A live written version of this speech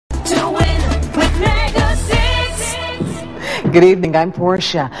Good evening, I'm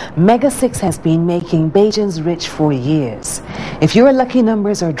Portia. Mega 6 has been making Bajans rich for years. If your lucky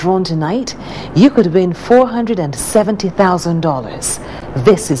numbers are drawn tonight, you could win $470,000.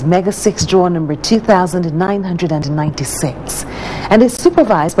 This is Mega 6 draw number 2996 and is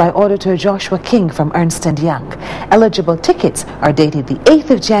supervised by Auditor Joshua King from Ernst & Young. Eligible tickets are dated the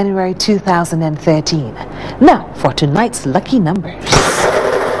 8th of January 2013. Now for tonight's lucky numbers.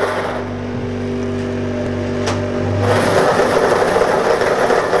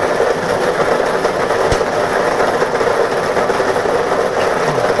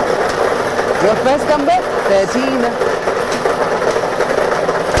 Your first number, 13.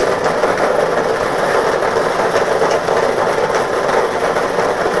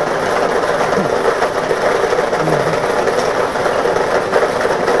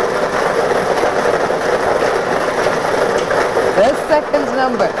 The second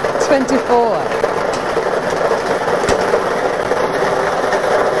number, 24.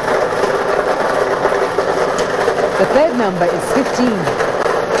 The third number is 15.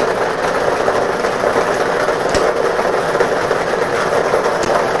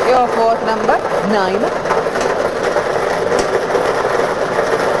 Your fourth number, 9.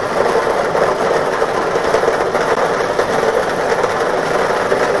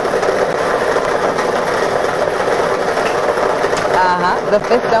 The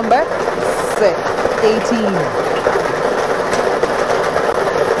fifth number, 6. 18.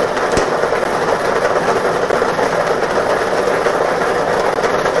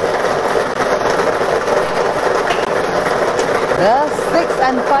 The sixth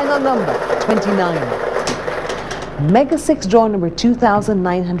and final number, 29. Mega 6 draw number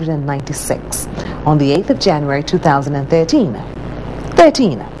 2996 on the 8th of January 2013.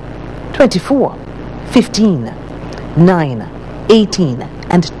 13, 24, 15, 9, 18,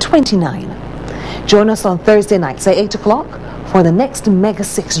 and 29. Join us on Thursday night, say 8 o'clock, for the next Mega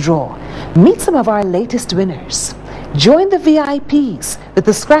 6 draw. Meet some of our latest winners. Join the VIPs with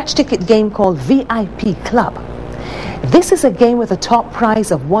the scratch ticket game called VIP Club. This is a game with a top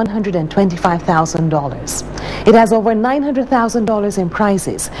prize of $125,000. It has over $900,000 in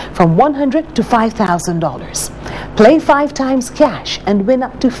prizes, from $100 to $5,000. Play 5 times cash and win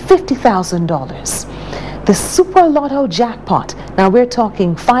up to $50,000. The Super Lotto jackpot, now we're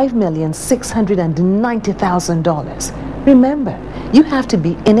talking $5,690,000. Remember, you have to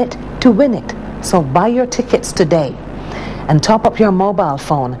be in it to win it, so buy your tickets today. And top up your mobile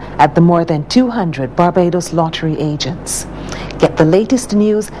phone at the more than 200 Barbados Lottery agents. Get the latest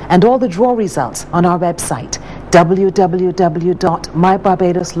news and all the draw results on our website,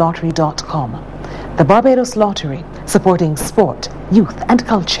 www.mybarbadoslottery.com. The Barbados Lottery, supporting sport, youth and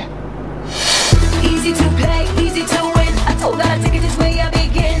culture.